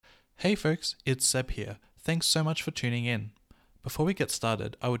Hey folks, it's Seb here. Thanks so much for tuning in. Before we get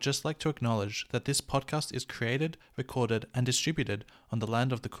started, I would just like to acknowledge that this podcast is created, recorded, and distributed on the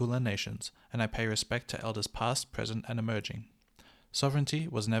land of the Kulin Nations, and I pay respect to elders past, present, and emerging. Sovereignty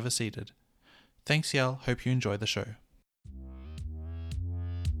was never ceded. Thanks, y'all. Hope you enjoy the show.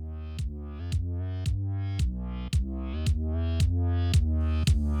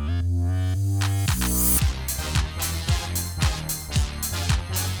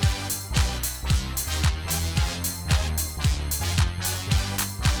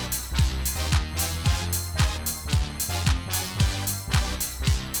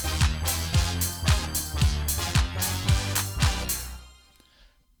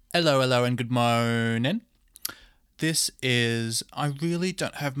 Hello, and good morning. I really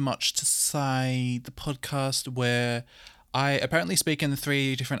don't have much to say, the podcast where I apparently speak in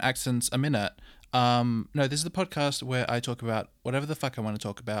 3 different accents a minute. No, this is the podcast where I talk about whatever the fuck I want to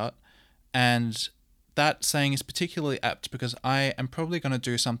talk about. And that saying is particularly apt because I am probably going to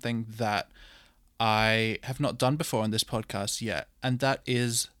do something that I have not done before on this podcast yet. And that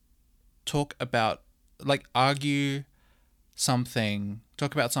is talk about,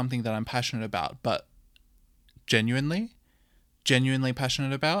 talk about something that I'm passionate about, but genuinely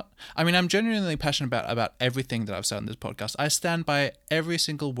passionate about. I mean, I'm genuinely passionate about everything that I've said on this podcast. I stand by every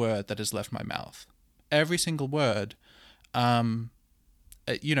single word that has left my mouth. Every single word. Everything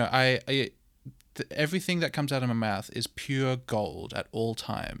that comes out of my mouth is pure gold at all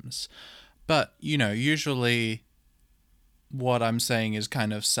times. But, usually what I'm saying is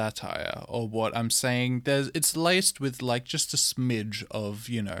kind of satire, or what I'm saying, it's laced with just a smidge of,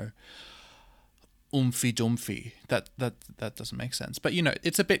 oomphy dumphy. That doesn't make sense. But,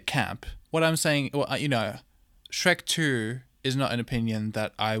 it's a bit camp. What I'm saying, Shrek 2 is not an opinion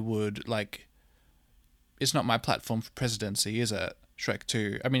that I would, it's not my platform for presidency, is it? Shrek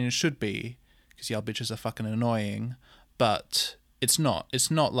 2. I mean, it should be, because y'all bitches are fucking annoying, but it's not. It's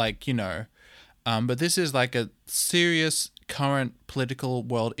not but this is a serious current political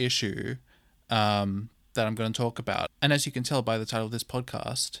world issue that I'm going to talk about. And as you can tell by the title of this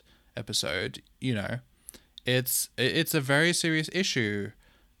podcast episode, it's a very serious issue.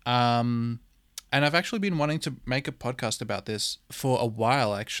 And I've actually been wanting to make a podcast about this for a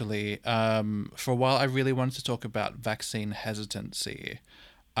while, actually. For a while, I really wanted to talk about vaccine hesitancy.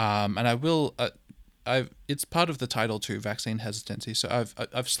 And I will... it's part of the title too, vaccine hesitancy. So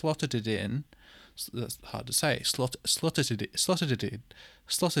I've slotted it in. That's hard to say. Slotted it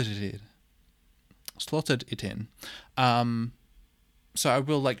in. So I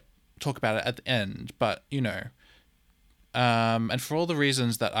will talk about it at the end, but and for all the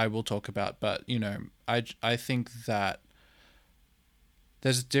reasons that I will talk about, but I think that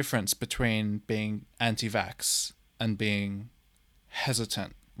there's a difference between being anti-vax and being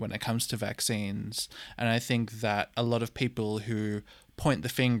hesitant when it comes to vaccines. And I think that a lot of people who point the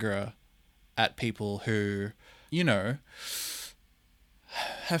finger at people who,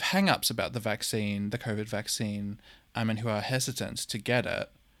 have hang-ups about the vaccine, the COVID vaccine, and who are hesitant to get it,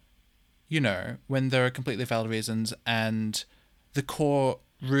 when there are completely valid reasons and the core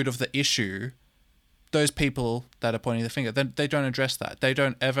root of the issue, those people that are pointing the finger, they don't address that. They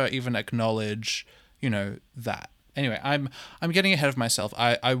don't ever even acknowledge, that. Anyway, I'm getting ahead of myself.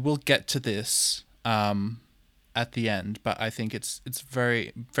 I will get to this at the end, but I think it's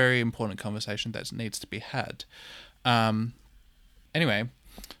very, very important conversation that needs to be had. Anyway,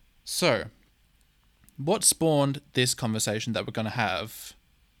 so what spawned this conversation that we're going to have?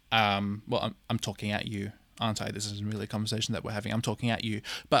 Well, I'm talking at you, aren't I? This isn't really a conversation that we're having. I'm talking at you.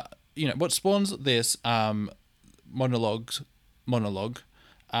 But, what spawns this monologue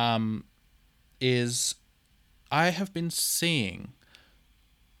is I have been seeing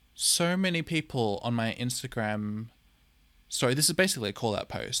so many people on my Instagram story. This is basically a call-out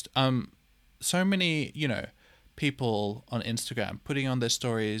post. So many, people on Instagram putting on their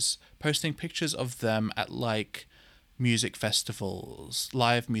stories, posting pictures of them at music festivals,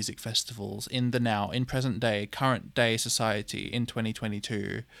 live music festivals in present day, current day society in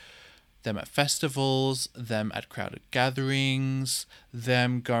 2022. Them at festivals, them at crowded gatherings,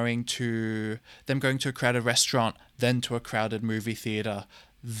 them going to a crowded restaurant, then to a crowded movie theater,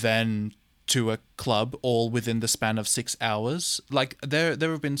 then to a club, all within the span of 6 hours. There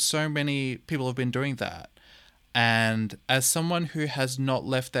have been so many people have been doing that. And as someone who has not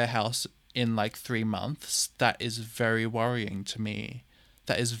left their house in 3 months, that is very worrying to me.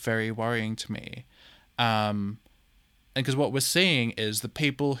 And because what we're seeing is the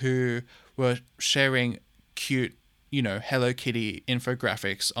people who were sharing cute Hello Kitty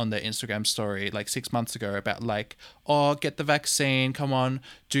infographics on their Instagram story like 6 months ago about like, oh, get the vaccine, come on,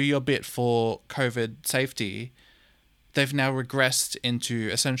 do your bit for COVID safety. They've now regressed into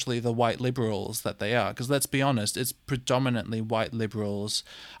essentially the white liberals that they are. Because let's be honest, it's predominantly white liberals.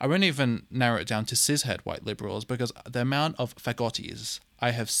 I won't even narrow it down to cishet white liberals, because the amount of fagottis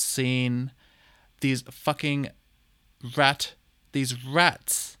I have seen, these fucking these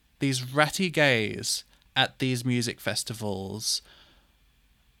ratty gays at these music festivals.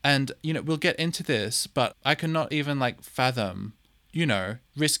 And, we'll get into this, but I cannot even like fathom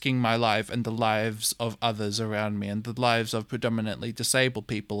risking my life and the lives of others around me and the lives of predominantly disabled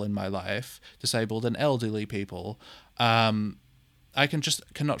people in my life, disabled and elderly people. I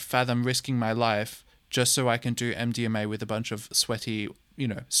cannot fathom risking my life just so I can do MDMA with a bunch of sweaty,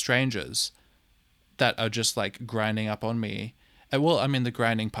 strangers that are just like grinding up on me. Well, I mean, the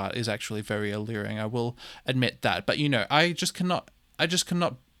grinding part is actually very alluring. I will admit that, but I just cannot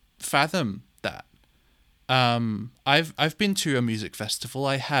fathom that. I've been to a music festival.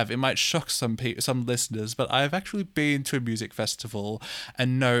 I have. It might shock some listeners, but I've actually been to a music festival,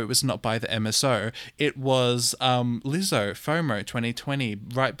 and no, it was not by the MSO. It was Lizzo FOMO 2020,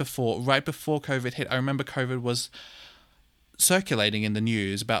 right before COVID hit. I remember COVID was circulating in the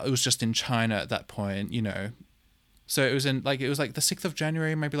news about, it was just in China at that point, So it was the 6th of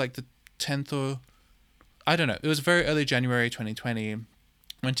January, maybe like the 10th, or I don't know. It was very early January 2020.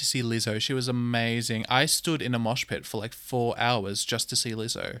 Went to see Lizzo. She was amazing. I stood in a mosh pit for like 4 hours just to see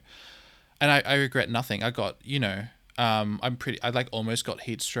Lizzo. And I regret nothing. I got, I like almost got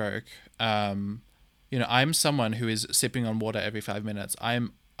heat stroke. I'm someone who is sipping on water every 5 minutes.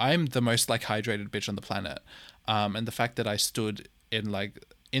 I'm the most like hydrated bitch on the planet. And the fact that I stood in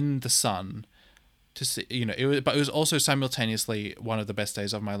the sun to see, it was also simultaneously one of the best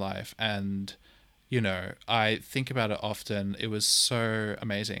days of my life. And I think about it often. It was so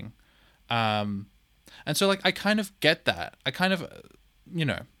amazing. And so like, I kind of get that. I kind of,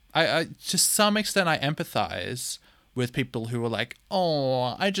 I to some extent I empathize with people who are like,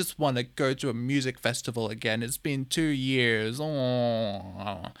 oh, I just want to go to a music festival again. It's been 2 years.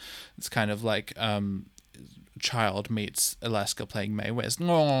 Oh, it's kind of like, child meets Alaska playing Mae West.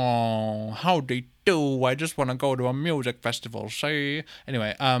 Oh, how do you do? I just want to go to a music festival. See?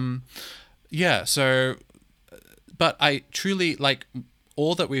 Anyway, yeah, so, but I truly, like,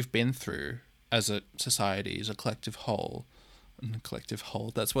 all that we've been through as a society, as a collective whole,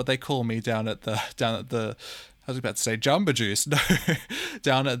 that's what they call me down at the, I was about to say Jamba Juice, no,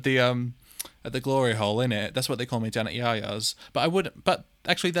 down at the glory hole, innit? That's what they call me down at Yaya's. But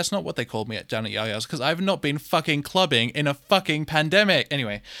actually, that's not what they called me down at Yaya's, because I've not been fucking clubbing in a fucking pandemic.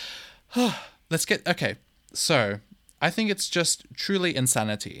 Anyway, okay, so I think it's just truly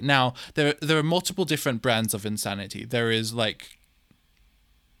insanity. Now, there are multiple different brands of insanity. There is like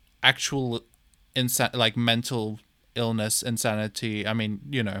actual like mental illness insanity. I mean,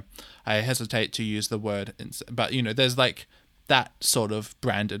 I hesitate to use the word, but there's like that sort of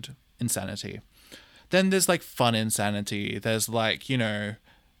branded insanity. Then there's like fun insanity. There's like,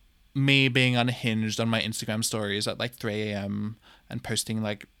 me being unhinged on my Instagram stories at like 3 a.m. and posting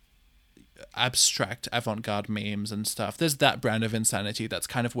like abstract avant-garde memes and stuff. There's that brand of insanity that's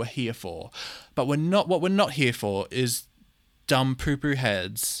kind of we're here for. But what we're not here for is dumb poo-poo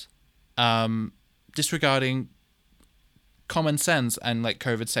heads disregarding common sense and like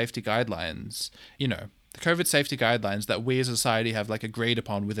COVID safety guidelines. The COVID safety guidelines that we as a society have like agreed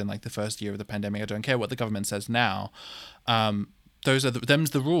upon within like the first year of the pandemic. I don't care what the government says now. Those are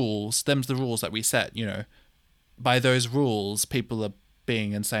them's the rules that we set. By those rules, people are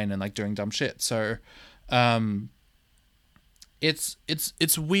being insane and like doing dumb shit. So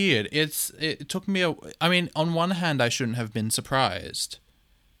it's weird. It took me I mean, on one hand, I shouldn't have been surprised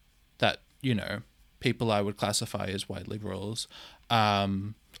that people I would classify as white liberals,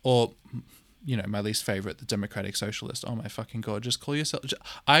 or my least favorite, the democratic socialist. Oh my fucking god, just call yourself.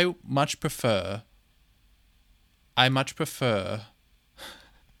 I much prefer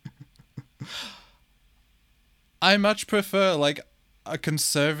like a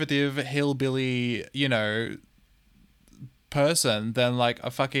conservative hillbilly, person than like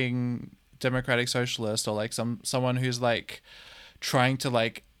a fucking democratic socialist, or like someone who's like trying to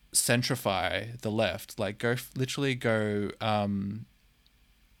like centrify the left. Like literally go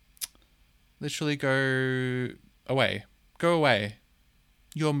away. Go away.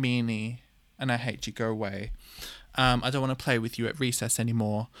 You're meanie and I hate you. Go away. I don't want to play with you at recess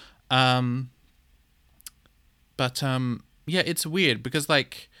anymore. But yeah, it's weird because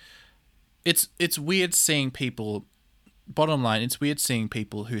like it's weird seeing people, bottom line, it's weird seeing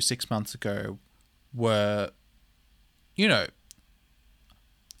people who 6 months ago were you know,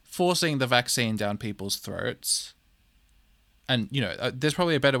 forcing the vaccine down people's throats. And, you know, there's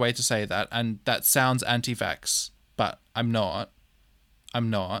probably a better way to say that. And that sounds anti-vax, but I'm not.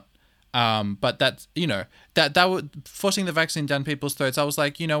 But that's, you know, that would forcing the vaccine down people's throats. I was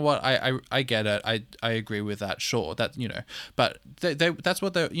like, you know what, I get it. I agree with that. Sure, that, you know, but they that's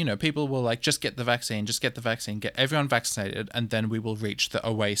what the, you know, people will like, just get the vaccine, get everyone vaccinated, and then we will reach the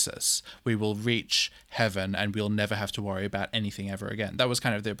oasis. We will reach heaven, and we'll never have to worry about anything ever again. That was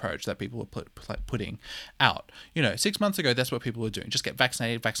kind of the approach that people were putting out. You know, 6 months ago, that's what people were doing. Just get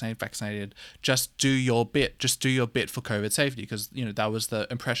vaccinated. Just do your bit. Just do your bit for COVID safety, because, you know, that was the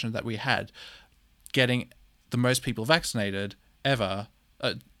impression that we had. Getting the most people vaccinated ever,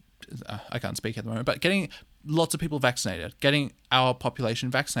 I can't speak at the moment, but getting lots of people vaccinated, getting our population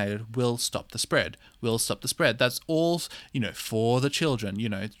vaccinated will stop the spread. That's all, you know, for the children, you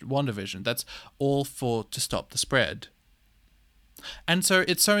know, WandaVision. That's all to stop the spread. And so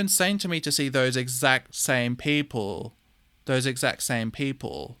it's so insane to me to see those exact same people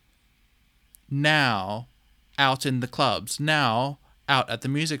now out in the clubs, now out at the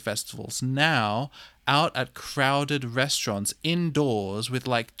music festivals, now out at crowded restaurants indoors with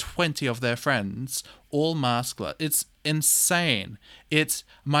like 20 of their friends, all maskless. It's insane.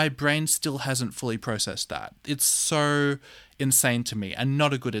 My brain still hasn't fully processed that. It's so insane to me, and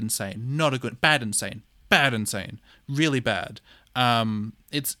not a good insane, bad insane, really bad.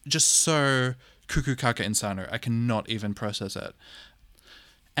 It's just so cuckoo kaka insano. I cannot even process it.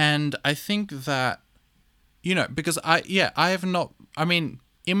 And I think that, you know, because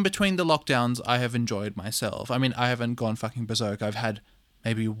in between the lockdowns, I have enjoyed myself. I mean, I haven't gone fucking berserk. I've had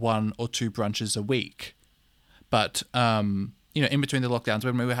maybe 1 or 2 brunches a week. But, you know, in between the lockdowns,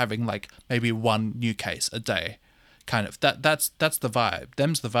 when we were having like maybe 1 new case a day, kind of, that's the vibe.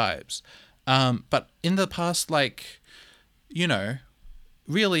 Them's the vibes. But in the past, like, you know,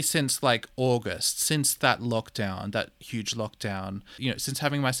 really since like August, since that lockdown, that huge lockdown, you know, since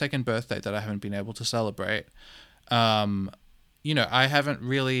having my 2nd birthday that I haven't been able to celebrate, you know, I haven't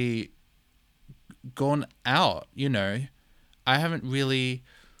really gone out, you know. I haven't really,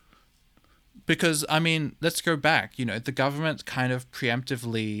 because, I mean, let's go back, you know, the government kind of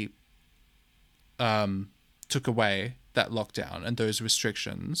preemptively took away that lockdown and those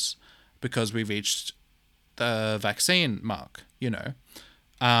restrictions because we reached the vaccine mark, you know.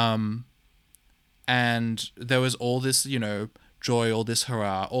 And there was all this, you know, joy, all this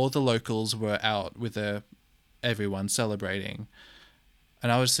hurrah, all the locals were out with everyone celebrating.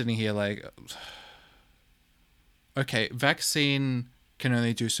 And I was sitting here like, okay, vaccine can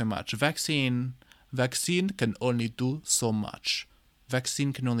only do so much. Vaccine can only do so much.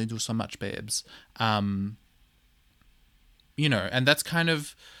 Vaccine can only do so much, babes. You know, and that's kind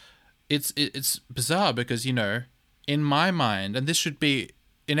of, it's bizarre because, you know, in my mind, and this should be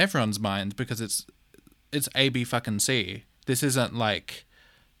in everyone's mind because it's A, B, fucking C. This isn't like,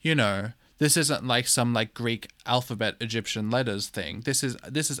 you know, this isn't like some like Greek alphabet Egyptian letters thing. This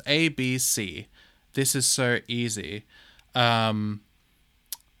is A, B, C. This is so easy.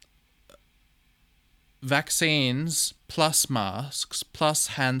 Vaccines plus masks plus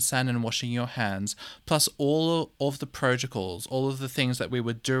hand san and washing your hands plus all of the protocols, all of the things that we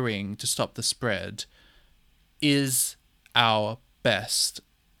were doing to stop the spread is our best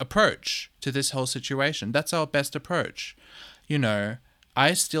approach to this whole situation. That's our best approach. You know,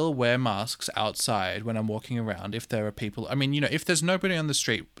 I still wear masks outside when I'm walking around if there are people. I mean, you know, if there's nobody on the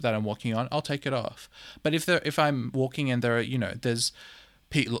street that I'm walking on, I'll take it off. But if I'm walking and there are, you know, there's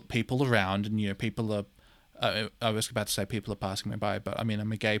people around and, you know, people are, I was about to say people are passing me by, but I mean,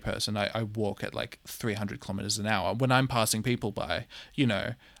 I'm a gay person. I walk at like 300 kilometers an hour. When I'm passing people by, you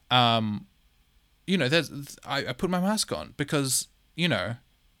know, I put my mask on because, you know,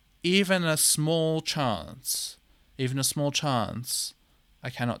 even a small chance I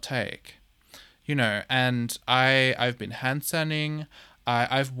cannot take, you know. And I've been hand sanning.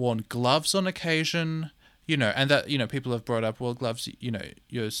 I've worn gloves on occasion, you know, and that, you know, people have brought up, well, gloves, you know,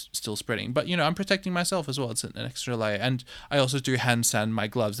 you're still spreading, but, you know, I'm protecting myself as well. It's an extra layer. And I also do hand sand my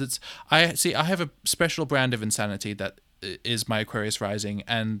gloves. I have a special brand of insanity that is my Aquarius rising,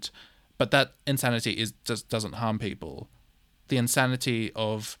 but that insanity doesn't harm people. The insanity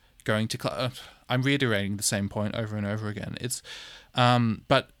of going to I'm reiterating the same point over and over again.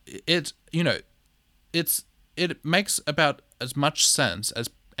 But it, you know, it makes about as much sense as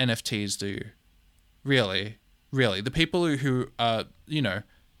NFTs do. Really. The people who you know,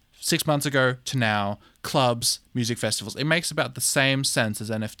 6 months ago to now, clubs, music festivals, it makes about the same sense as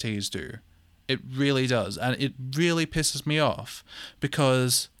NFTs do. It really does. And it really pisses me off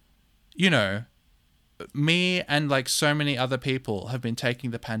because, you know, me and like so many other people have been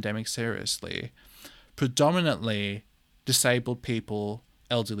taking the pandemic seriously. Predominantly disabled people,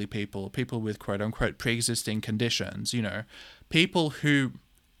 elderly people, people with quote unquote pre-existing conditions, you know, people who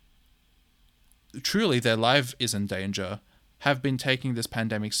truly their life is in danger, have been taking this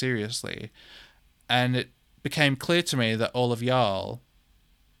pandemic seriously. And it became clear to me that all of y'all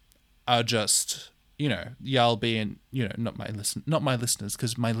are just, you know, y'all being, you know, not my listeners,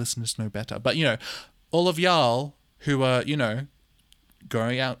 because my listeners know better, but, you know, all of y'all who are, you know,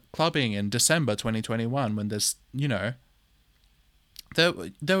 going out clubbing in December 2021 when there's, you know,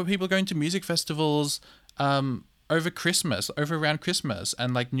 there were people going to music festivals over around Christmas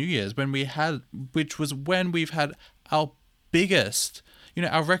and like New Year's, which was when we've had our biggest, you know,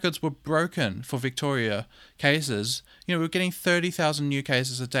 our records were broken for Victoria cases. You know, we were getting 30,000 new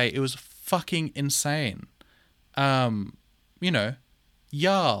cases a day. It was fucking insane. You know,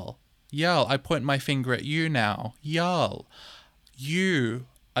 y'all, I point my finger at you now. Y'all, you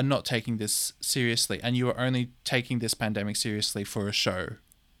are not taking this seriously, and you are only taking this pandemic seriously for a show.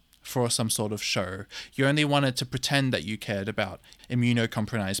 For some sort of show. You only wanted to pretend that you cared about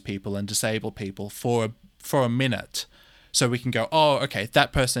immunocompromised people and disabled people for a minute. So we can go, oh, okay,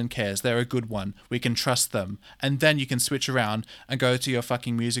 that person cares. They're a good one. We can trust them. And then you can switch around and go to your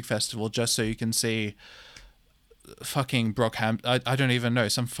fucking music festival just so you can see fucking Brockhampton. I don't even know.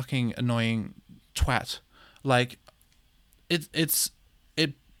 Some fucking annoying twat. Like, it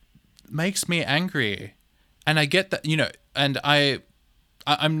makes me angry. And I get that, you know, and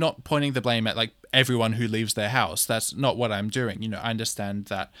I'm not pointing the blame at like everyone who leaves their house. That's not what I'm doing. You know, I understand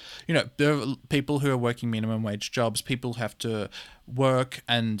that, you know, there are people who are working minimum wage jobs, people who have to work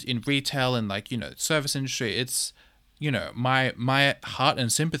and in retail and like, you know, service industry. It's, you know, my heart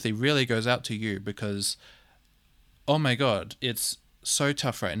and sympathy really goes out to you because, oh my God, it's so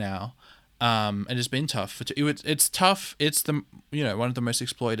tough right now. And it's been tough. It's tough. It's the, you know, one of the most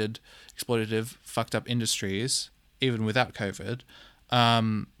exploitative, fucked up industries, even without COVID.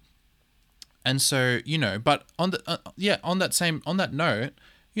 And so, you know, but on that note,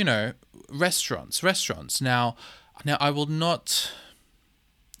 you know, restaurants. Now I will not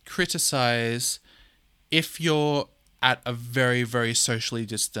criticize if you're at a very, very socially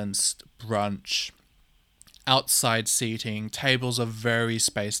distanced brunch, outside seating, tables are very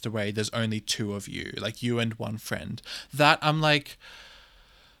spaced away. There's only two of you, like you and one friend. That I'm like,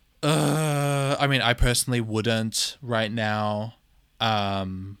 I mean, I personally wouldn't right now.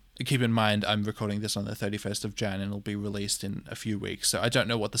 Keep in mind, I'm recording this on the 31st of Jan and it'll be released in a few weeks. So I don't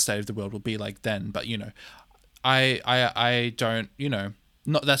know what the state of the world will be like then, but you know, I don't, you know,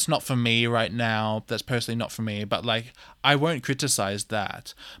 that's not for me right now. That's personally not for me, but like, I won't criticize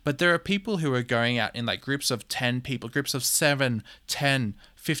that. But there are people who are going out in like groups of 10 people, groups of 7, 10,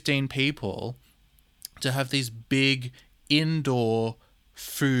 15 people to have these big indoor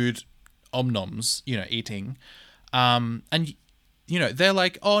food omnoms, you know, eating. And you know, they're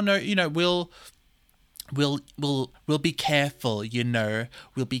like, oh no, you know, we'll be careful, you know,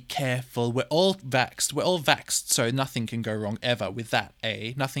 we'll be careful. We're all vaxxed, so nothing can go wrong ever with that,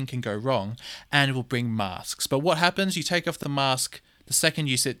 nothing can go wrong, and we'll bring masks. But what happens? You take off the mask the second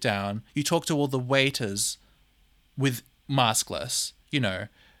you sit down, you talk to all the waiters with maskless, you know,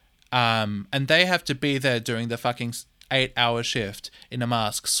 and they have to be there doing the fucking 8-hour shift in a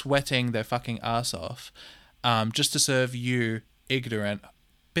mask, sweating their fucking ass off, just to serve you ignorant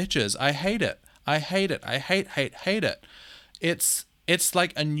bitches. I hate it. I hate it. It's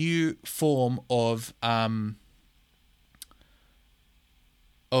like a new form of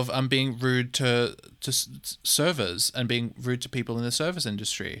being rude to servers and being rude to people in the service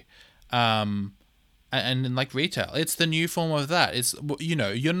industry, and in like retail. It's the new form of that. It's, you know,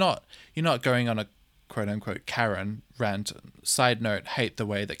 you're not going on a quote unquote Karen rant. Side note, hate the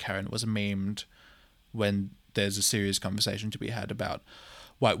way that Karen was memed when there's a serious conversation to be had about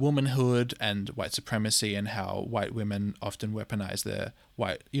white womanhood and white supremacy and how white women often weaponize their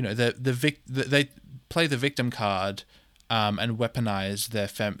white, you know, they play the victim card, and weaponize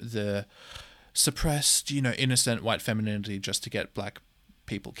the suppressed, you know, innocent white femininity just to get black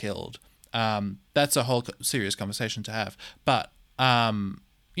people killed. That's a whole serious conversation to have. But,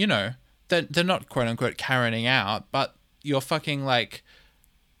 you know, they're not quote unquote Karening out, but you're fucking like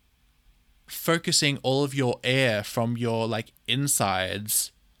focusing all of your air from your like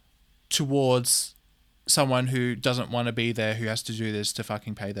insides towards someone who doesn't want to be there, who has to do this to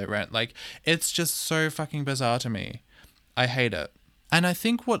fucking pay their rent. Like, it's just so fucking bizarre to me. I hate it. And I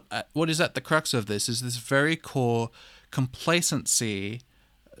think what is at the crux of this is this very core complacency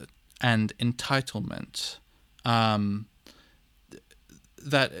and entitlement.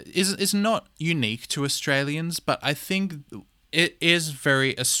 that is not unique to Australians, but I think it is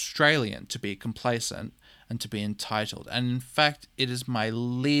very Australian to be complacent and to be entitled. And in fact, it is my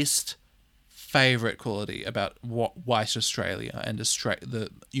least favorite quality about white Australia and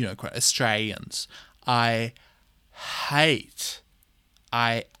Australians. I hate,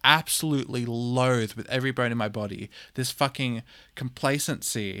 I absolutely loathe with every bone in my body this fucking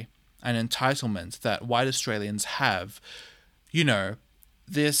complacency and entitlement that white Australians have.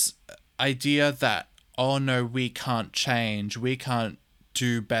 This idea that, oh no, we can't change, we can't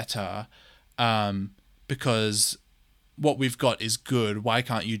do better, because what we've got is good. Why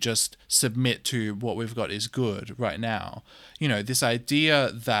can't you just submit to what we've got is good right now? This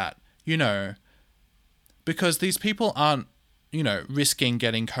idea that, because these people aren't, risking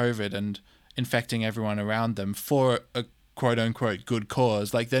getting COVID and infecting everyone around them for a quote unquote good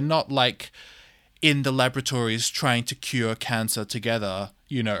cause. Like, they're not like in the laboratories trying to cure cancer together,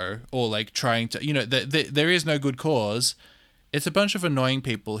 or like trying to, there is no good cause. It's a bunch of annoying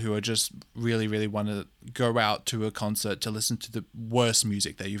people who are just really, really want to go out to a concert to listen to the worst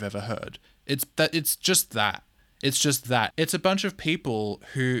music that you've ever heard. It's just that. It's a bunch of people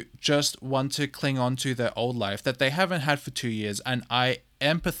who just want to cling on to their old life that they haven't had for 2 years, and I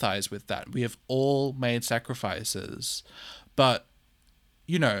empathize with that. We have all made sacrifices. But,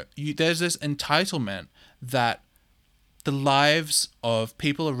 there's this entitlement that the lives of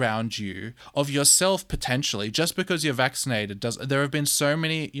people around you, of yourself potentially, just because you're vaccinated, there have been so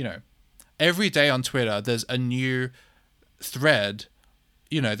many, every day on Twitter, there's a new thread,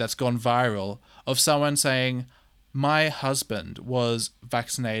 that's gone viral of someone saying, my husband was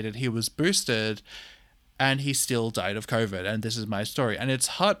vaccinated, he was boosted, and he still died of COVID, and this is my story. And it's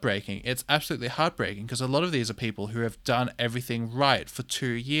heartbreaking. It's absolutely heartbreaking, because a lot of these are people who have done everything right for 2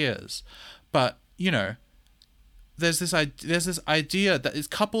 years. But, there's this idea that is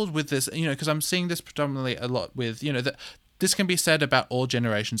coupled with this, because I'm seeing this predominantly a lot with, that this can be said about all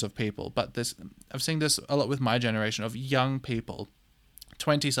generations of people, but I'm seeing this a lot with my generation of young people,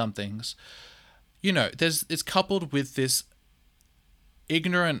 20-somethings. It's coupled with this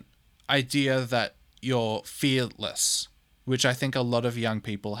ignorant idea that you're fearless, which I think a lot of young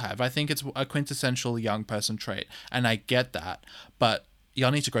people have. I think it's a quintessential young person trait, and I get that, but y'all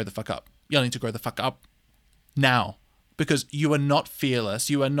need to grow the fuck up. Y'all need to grow the fuck up now, because you are not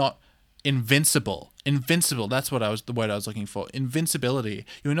fearless. You are not invincible. Invincible. That's the word I was looking for. Invincibility.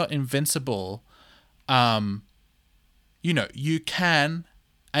 You're not invincible. You can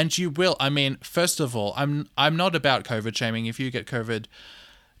and you will. I mean, first of all, I'm not about COVID shaming. If you get COVID,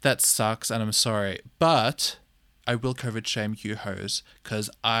 that sucks, and I'm sorry. But I will COVID shame you hoes, because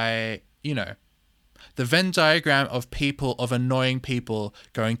the Venn diagram of people, of annoying people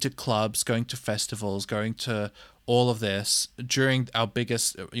going to clubs, going to festivals, going to all of this during our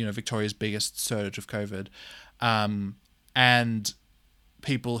biggest, Victoria's biggest surge of COVID, and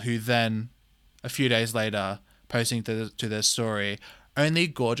people who then, a few days later, posting to their story, only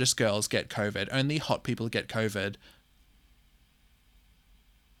gorgeous girls get COVID, only hot people get COVID.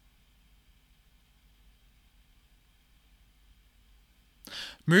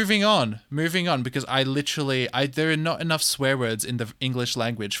 Moving on, because there are not enough swear words in the English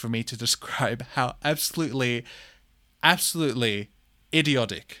language for me to describe how absolutely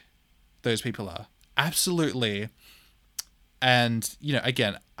idiotic those people are. Absolutely. And,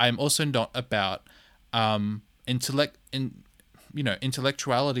 again, I'm also not about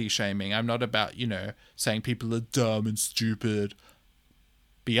intellectuality shaming. I'm not about, saying people are dumb and stupid.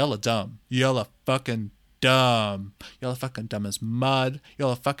 But y'all are dumb. Y'all are fucking dumb. Y'all are fucking dumb as mud.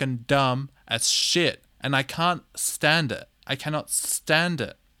 Y'all are fucking dumb as shit. And I can't stand it. I cannot stand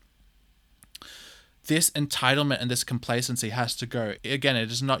it. This entitlement and this complacency has to go. Again,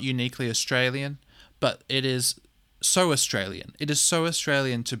 it is not uniquely Australian, but it is so Australian. It is so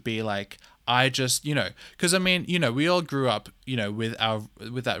Australian to be like, I just, because I mean, we all grew up, with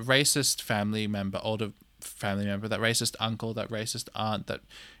that racist family member, older family member, that racist uncle, that racist aunt, that,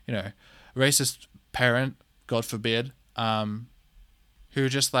 racist parent, God forbid, who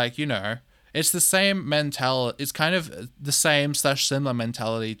just like, it's the same mentality. It's kind of the same / similar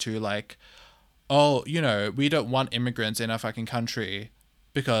mentality to like, oh, we don't want immigrants in our fucking country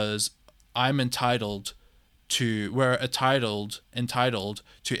because we're entitled to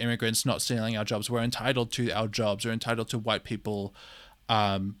immigrants not stealing our jobs. We're entitled to our jobs. We're entitled to white people,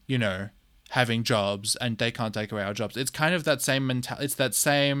 having jobs, and they can't take away our jobs. It's kind of that same it's that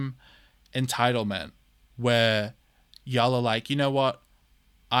same entitlement where y'all are like, you know what?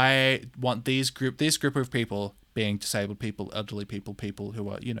 I want this group of people, being disabled people, elderly people, people who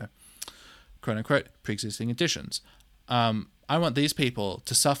are, quote unquote, pre-existing conditions. I I want these people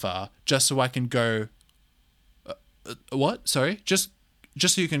to suffer just so I can go. What? Sorry, just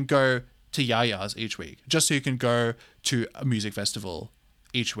so you can go to Yaya's each week, just so you can go to a music festival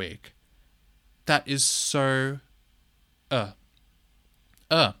each week. That is so. Okay,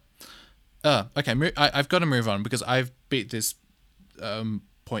 I've got to move on because I've beat this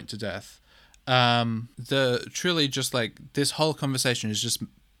point to death. The truly just like this whole conversation is just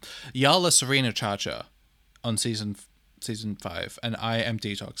Yala Serena Chacha on season 5, and I am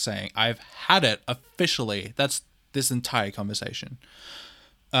Detox saying I've had it officially. That's this entire conversation.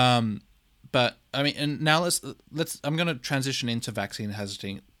 But I mean, and now let's I'm going to transition into vaccine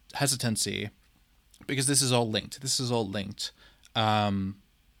hesitancy because this is all linked.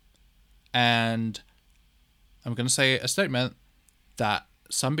 And I'm going to say a statement that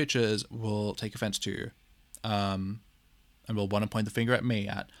some bitches will take offense to, and will want to point the finger at me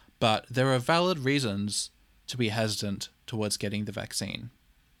at, but there are valid reasons to be hesitant towards getting the vaccine.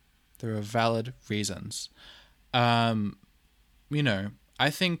 There are valid reasons. You know, I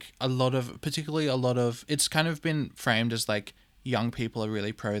think particularly a lot of, it's kind of been framed as like young people are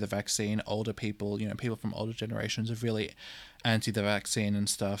really pro the vaccine, older people, you know, people from older generations are really anti the vaccine and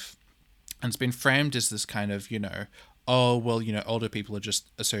stuff. And it's been framed as this kind of, you know, oh, well, you know, older people are just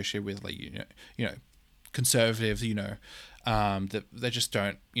associated with like, you know, conservatives, you know, that they just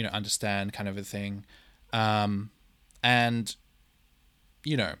don't, you know, understand kind of a thing. And,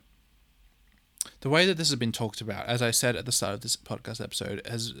 you know, the way that this has been talked about, as I said at the start of this podcast episode,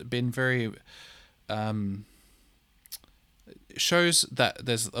 has been very, shows that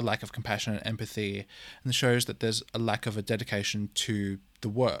there's a lack of compassion and empathy, and shows that there's a lack of a dedication to the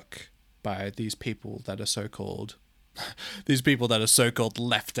work by these people that are so-called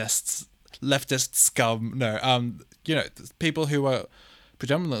leftist scum. No, you know, people who are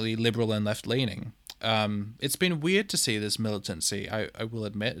predominantly liberal and left-leaning. It's been weird to see this militancy. I will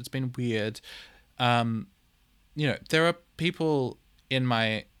admit it's been weird. You know, there are people in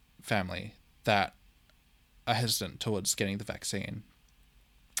my family that are hesitant towards getting the vaccine.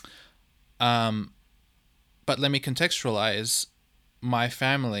 But let me contextualize. My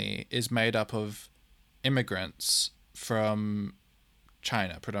family is made up of immigrants from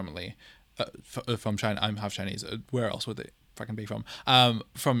China, predominantly. From China. I'm half Chinese. Where else would they fucking be from?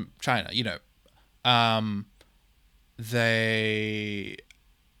 From China, you know. They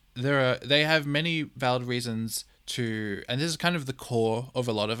have many valid reasons to, and this is kind of the core of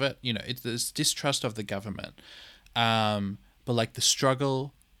a lot of it, you know, it's this distrust of the government. But like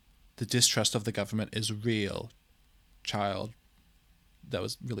the distrust of the government is real, child. That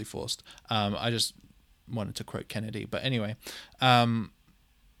was really forced. I just wanted to quote Kennedy, but anyway,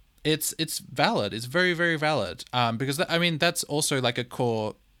 it's valid. It's very, very valid. Because that's also like a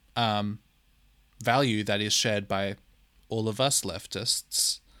core value that is shared by all of us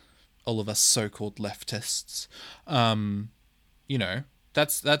leftists, all of us so-called leftists. You know,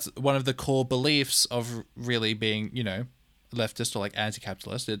 that's one of the core beliefs of really being, you know, leftist or like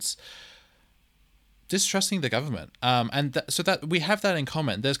anti-capitalist. It's distrusting the government. So that we have that in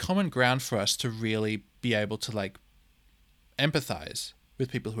common. There's common ground for us to really be able to like empathize with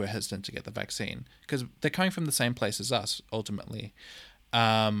people who are hesitant to get the vaccine because they're coming from the same place as us ultimately.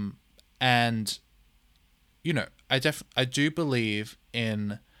 And you know, I do believe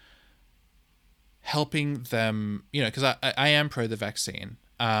in helping them, you know, because I am pro the vaccine.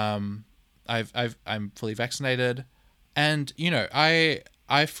 I'm fully vaccinated, and you know,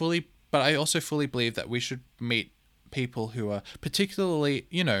 but I also fully believe that we should meet people who are particularly,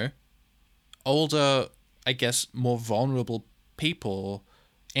 you know, older, I guess, more vulnerable people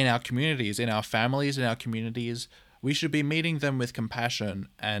in our communities, in our families, in our communities. We should be meeting them with compassion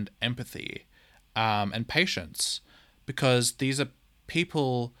and empathy, and patience, because these are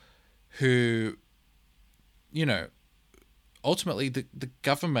people who, you know, ultimately the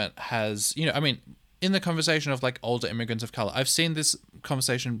government has, you know, I mean, in the conversation of like older immigrants of color, I've seen this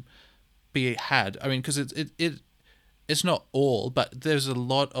conversation be had. I mean, because it's not all, but there's a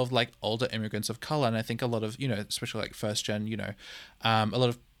lot of like older immigrants of color, and I think a lot of, you know, especially like first gen, you know, a lot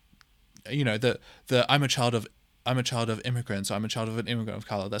of, you know, the I'm a child of immigrants, so I'm a child of an immigrant of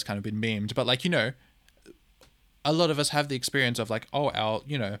color. That's kind of been memed, but like, you know, a lot of us have the experience of like, oh, our,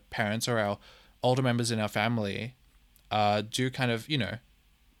 you know, parents or our older members in our family do kind of, you know,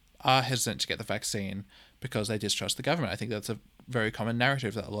 are hesitant to get the vaccine because they distrust the government. I think that's a very common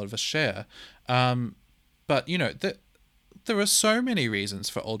narrative that a lot of us share. But, you know, there are so many reasons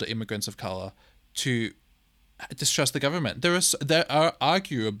for older immigrants of color to distrust the government. There are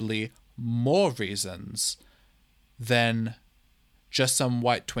arguably more reasons than just some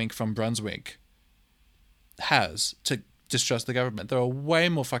white twink from Brunswick has to distrust the government. There are way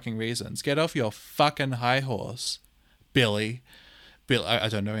more fucking reasons. Get off your fucking high horse, Billy. I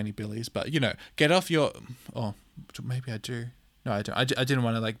don't know any Billies, but, you know, get off your... Oh, maybe I do. No, I don't. I didn't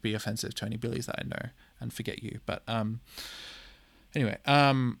want to, like, be offensive to any Billies that I know and forget you. But, anyway,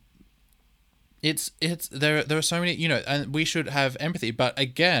 it's there are so many, you know, and we should have empathy. But,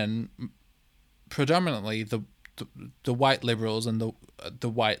 again, predominantly the white liberals and the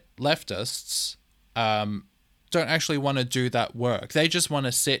white leftists don't actually want to do that work. They just want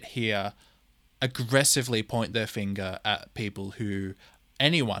to sit here, aggressively point their finger at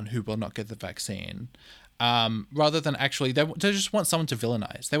anyone who will not get the vaccine, rather than actually, they just want someone to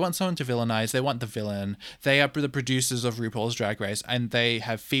villainize. They want someone to villainize. They want the villain. They are the producers of RuPaul's Drag Race, and they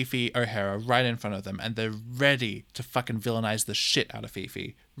have Fifi O'Hara right in front of them, and they're ready to fucking villainize the shit out of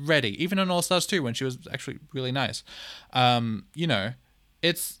Fifi. Ready. Even on All Stars 2, when she was actually really nice. You know,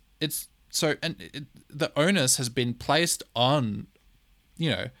 it's so, and the onus has been placed on, you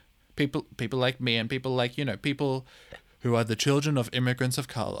know, people like me and people like, you know, people who are the children of immigrants of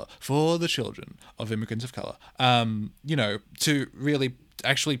color, for the children of immigrants of color, you know, to really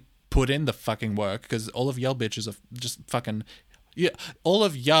actually put in the fucking work, because all of y'all bitches are just fucking, yeah, all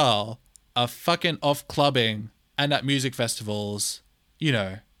of y'all are fucking off clubbing and at music festivals, you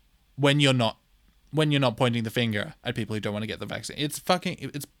know, when you're not pointing the finger at people who don't want to get the vaccine. It's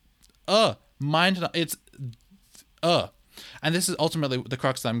fucking, and this is ultimately the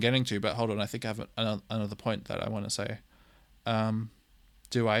crux that I'm getting to, but hold on, I think I have another point that I want to say.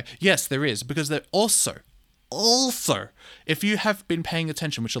 Do I? Yes, there is, because there also, if you have been paying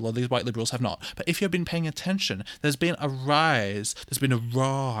attention, which a lot of these white liberals have not, but if you've been paying attention, there's been a rise,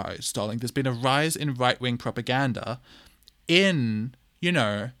 darling, there's been a rise in right-wing propaganda in, you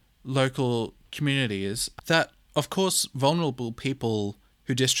know, local communities that, of course, vulnerable people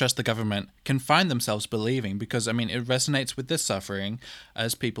who distrust the government can find themselves believing, because, I mean, it resonates with their suffering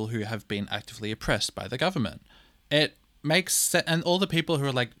as people who have been actively oppressed by the government. It makes sense, and all the people who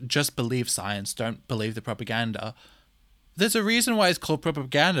are like, just believe science, don't believe the propaganda. There's a reason why it's called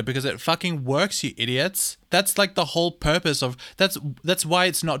propaganda, because it fucking works, you idiots. That's like the whole purpose of, that's why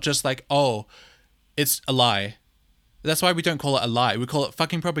it's not just like, oh, it's a lie. That's why we don't call it a lie. We call it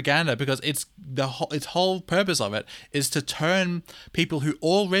fucking propaganda, because its whole purpose of it is to turn people who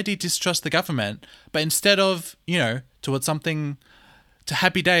already distrust the government, but instead of, you know, towards something, to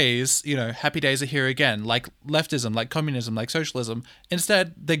happy days, you know, happy days are here again, like leftism, like communism, like socialism.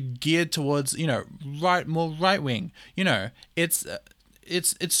 Instead, they're geared towards, you know, more right wing. You know, it's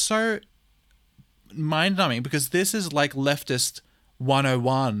so mind numbing, because this is like leftist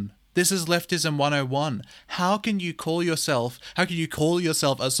 101. This is leftism 101. How can you call yourself a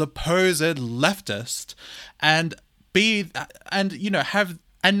supposed leftist and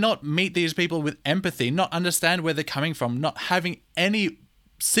not meet these people with empathy, not understand where they're coming from, not having a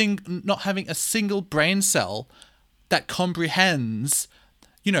single brain cell that comprehends,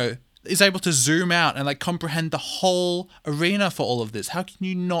 you know, is able to zoom out and like comprehend the whole arena for all of this? How can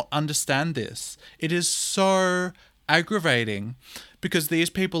you not understand this? It is so aggravating, because these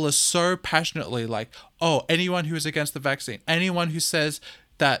people are so passionately like, oh, anyone who is against the vaccine, anyone who says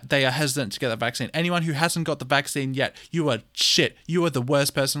that they are hesitant to get the vaccine, anyone who hasn't got the vaccine yet, you are shit. You are the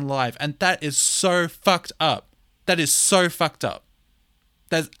worst person alive. And that is so fucked up. That is so fucked up.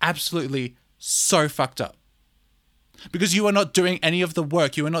 That's absolutely so fucked up. Because you are not doing any of the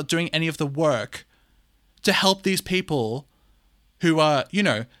work. You are not doing any of the work to help these people who are, you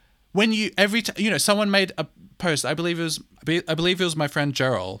know, when you, someone made a post, I believe it was my friend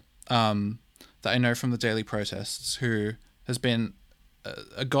Gerald, that I know from the daily protests, who has been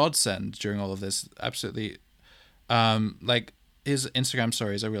a godsend during all of this. Absolutely, like, his Instagram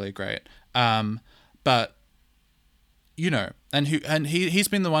stories are really great. But, you know, and he's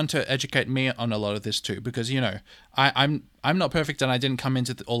been the one to educate me on a lot of this too, because, you know, I'm not perfect, and I didn't come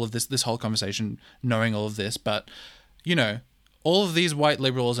into all of this whole conversation knowing all of this, but, you know, all of these white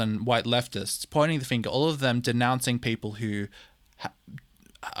liberals and white leftists pointing the finger, all of them denouncing people who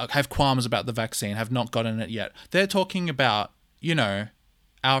have qualms about the vaccine, have not gotten it yet. They're talking about, you know,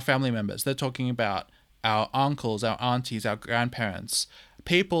 our family members. They're talking about our uncles, our aunties, our grandparents,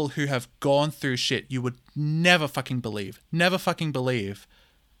 people who have gone through shit you would never fucking believe,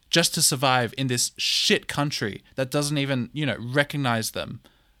 just to survive in this shit country that doesn't even, you know, recognize them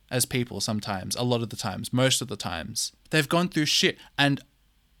as people sometimes, a lot of the times, most of the times. They've gone through shit, and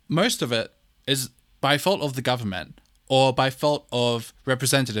most of it is by fault of the government, or by fault of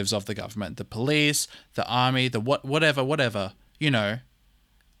representatives of the government, the police, the army, the whatever, you know.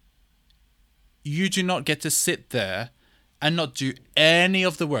 You do not get to sit there and not do any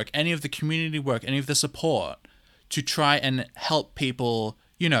of the work, any of the community work, any of the support. to try and help people,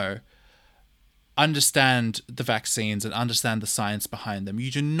 understand the vaccines and understand the science behind them. You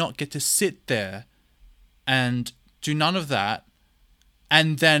do not get to sit there and do none of that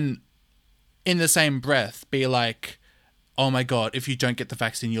and then in the same breath be like, oh my God, if you don't get the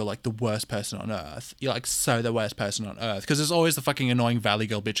vaccine, you're like the worst person on earth. You're like so the worst person on earth. Because it's always the fucking annoying Valley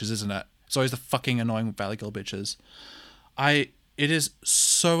Girl bitches, isn't it? It's always the fucking annoying Valley Girl bitches. It is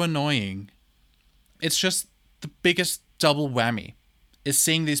so annoying. It's just the biggest double whammy is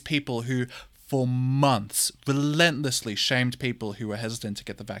seeing these people who for months relentlessly shamed people who were hesitant to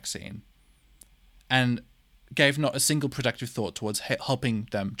get the vaccine and gave not a single productive thought towards helping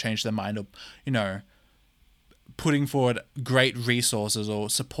them change their mind or, putting forward great resources or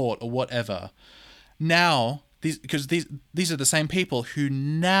support or whatever. Now, these are the same people who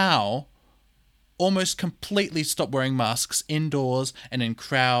now almost completely stop wearing masks indoors and in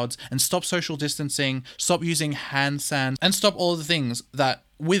crowds and stop social distancing, stop using hand sanitizer, and stop all the things that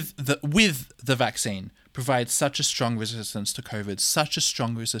with the vaccine provide such a strong resistance to COVID, such a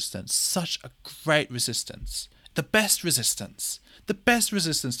strong resistance, such a great resistance. The best resistance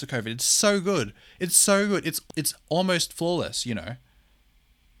to COVID. It's so good. It's so good. It's almost flawless,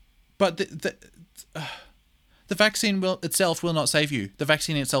 But the vaccine itself will not save you. The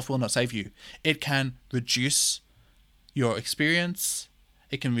vaccine itself will not save you. It can reduce your experience.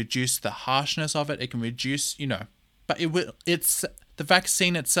 It can reduce the harshness of it. It can reduce, but the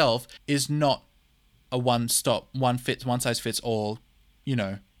vaccine itself is not a one size fits all,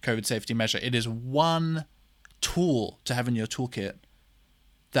 COVID safety measure. It is one tool to have in your toolkit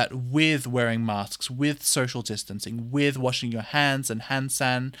that with wearing masks, with social distancing, with washing your hands and hand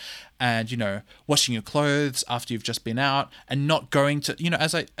san and, washing your clothes after you've just been out and not going to,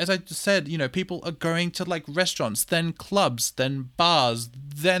 as I just said, people are going to like restaurants, then clubs, then bars,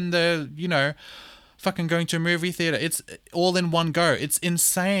 then they're, fucking going to a movie theater. It's all in one go. It's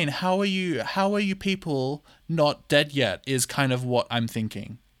insane. How are you people not dead yet is kind of what I'm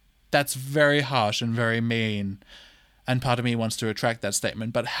thinking. That's very harsh and very mean. And part of me wants to retract that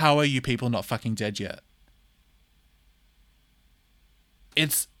statement. But how are you people not fucking dead yet?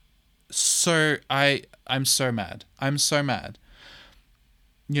 It's so... I'm so mad. I'm so mad.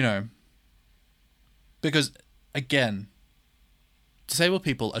 Because, again, disabled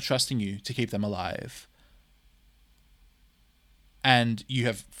people are trusting you to keep them alive. And you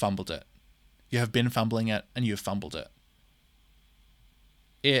have fumbled it. You have been fumbling it and you have fumbled it.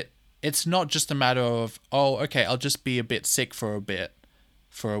 It's not just a matter of, oh, okay, I'll just be a bit sick for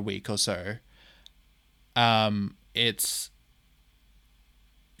a week or so. It's,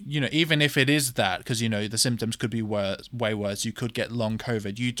 even if it is that, because, the symptoms could be way worse. You could get long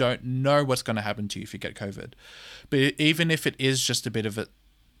COVID. You don't know what's going to happen to you if you get COVID. But even if it is just a bit of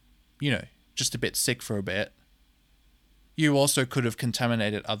just a bit sick for a bit, you also could have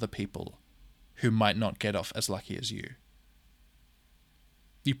contaminated other people who might not get off as lucky as you.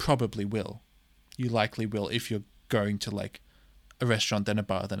 You probably will. You likely will if you're going to like a restaurant, then a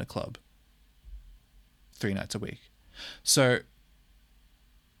bar, then a club. 3 nights a week. So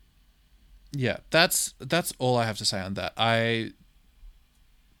yeah, that's all I have to say on that. I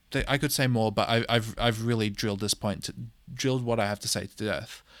could say more, but I've really drilled what I have to say to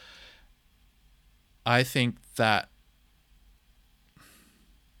death. I think that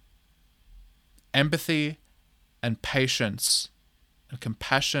empathy and patience and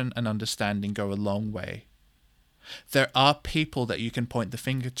compassion and understanding go a long way. There are people that you can point the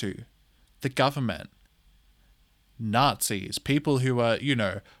finger to. The government, Nazis, people who are,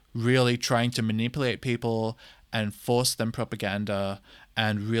 really trying to manipulate people and force them propaganda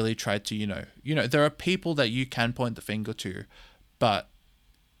and really try to, there are people that you can point the finger to, but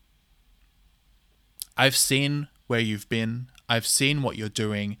I've seen where you've been, I've seen what you're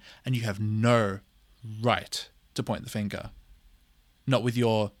doing, and you have no right to point the finger. Not with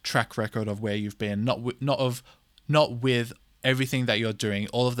your track record of where you've been, not with everything that you're doing,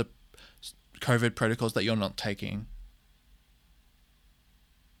 all of the COVID protocols that you're not taking.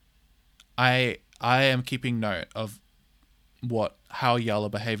 I am keeping note of how y'all are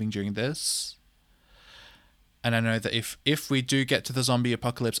behaving during this. And I know that if we do get to the zombie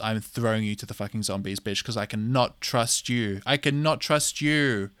apocalypse, I'm throwing you to the fucking zombies, bitch, because I cannot trust you. I cannot trust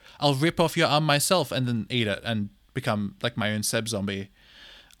you. I'll rip off your arm myself and then eat it and become like my own Seb zombie.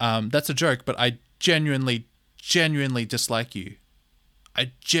 That's a joke, but I genuinely dislike you.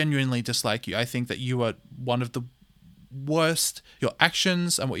 I genuinely dislike you. I think that you are one of the worst. Your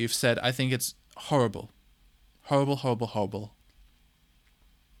actions and what you've said, I think it's horrible. Horrible, horrible, horrible.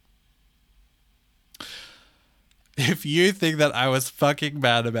 If you think that I was fucking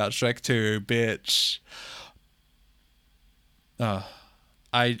mad about Shrek 2, bitch, uh,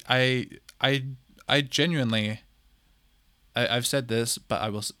 I genuinely, I've said this, but I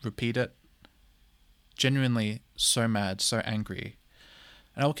will repeat it. Genuinely so mad, so angry,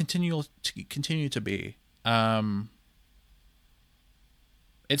 and I will continue to be.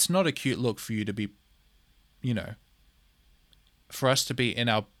 It's not a cute look for you to be, for us to be in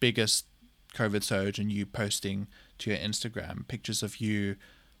our biggest COVID surge and you posting to your Instagram pictures of you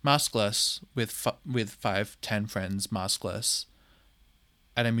maskless with 5-10 friends maskless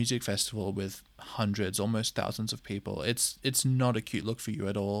at a music festival with hundreds, almost thousands of people. It's not a cute look for you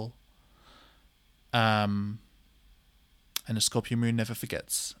at all. And a Scorpio moon never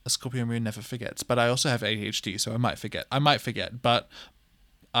forgets. But I also have ADHD, so I might forget. But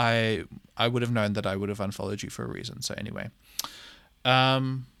I would have known that I would have unfollowed you for a reason. So anyway,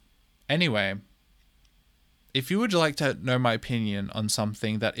 if you would like to know my opinion on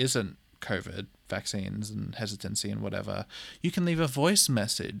something that isn't COVID, vaccines and hesitancy and whatever, you can leave a voice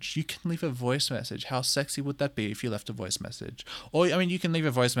message. How sexy would that be if you left a voice message? Or, you can leave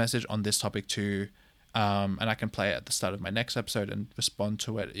a voice message on this topic too, and I can play it at the start of my next episode and respond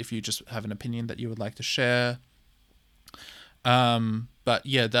to it if you just have an opinion that you would like to share. But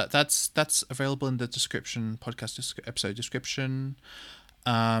yeah, that's available in the description, podcast episode description.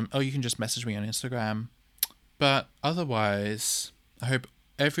 Or you can just message me on Instagram. But otherwise, I hope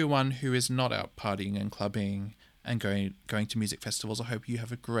everyone who is not out partying and clubbing and going to music festivals, I hope you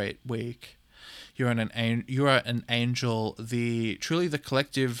have a great week. You are an angel. Truly the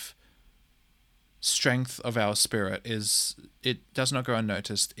collective strength of our spirit it does not go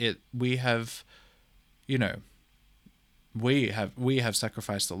unnoticed. We have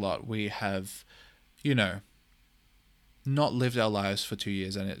sacrificed a lot. We have, not lived our lives for 2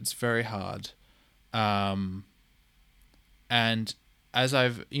 years, and it's very hard. And as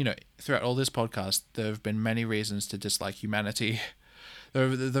I've, throughout all this podcast, there have been many reasons to dislike humanity. There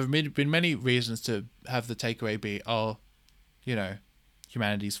have been many reasons to have the takeaway be,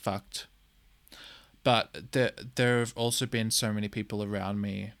 humanity's fucked. But there have also been so many people around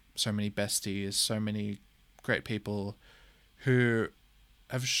me, so many besties, so many great people who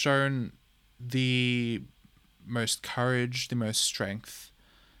have shown the most courage, the most strength,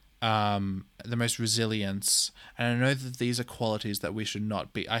 the most resilience. And I know that these are qualities that we should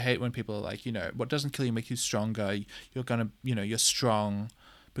not be. I hate when people are like, what doesn't kill you makes you stronger. You're gonna, you're strong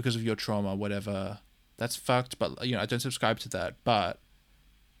because of your trauma, whatever. That's fucked, but, I don't subscribe to that. But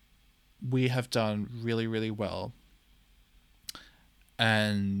we have done really, really well.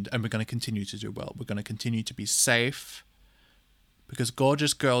 And we're going to continue to do well. We're going to continue to be safe. Because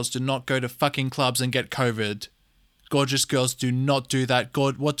gorgeous girls do not go to fucking clubs and get COVID. Gorgeous girls do not do that.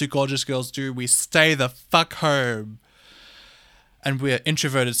 What do gorgeous girls do? We stay the fuck home. And we're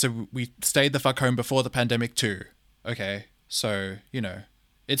introverted, so we stayed the fuck home before the pandemic too. Okay? So,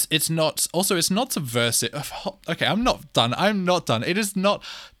 it's not subversive. Okay, I'm not done. It is not.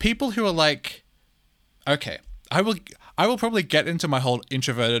 People who are like, okay, I will probably get into my whole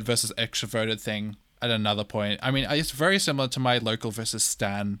introverted versus extroverted thing at another point. It's very similar to my local versus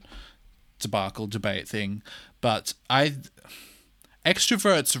stan debacle debate thing, but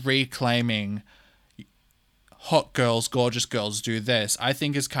extroverts reclaiming hot girls, gorgeous girls do this, I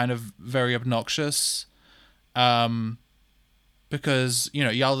think is kind of very obnoxious. Because,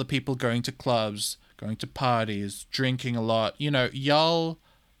 y'all are the people going to clubs, going to parties, drinking a lot. Y'all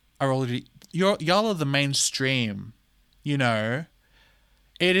are the mainstream,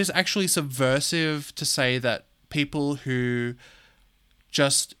 It is actually subversive to say that people who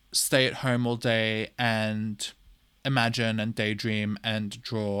just stay at home all day and imagine and daydream and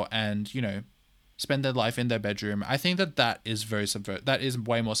draw and, spend their life in their bedroom. I think that is that is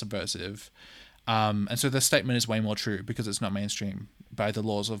way more subversive. And so the statement is way more true because it's not mainstream by the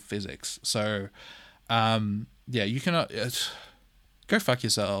laws of physics. So, you cannot go fuck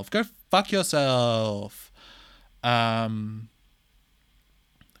yourself.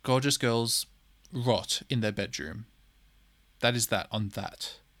 Gorgeous girls rot in their bedroom. That is that on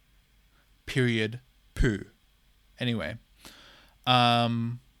that. Period. Poo. Anyway.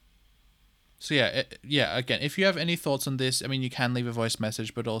 So again, if you have any thoughts on this, you can leave a voice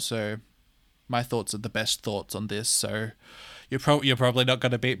message, but also my thoughts are the best thoughts on this, so you're probably not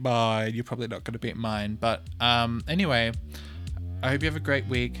going to beat mine. But anyway, I hope you have a great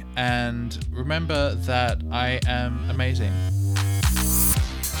week, and remember that I am amazing.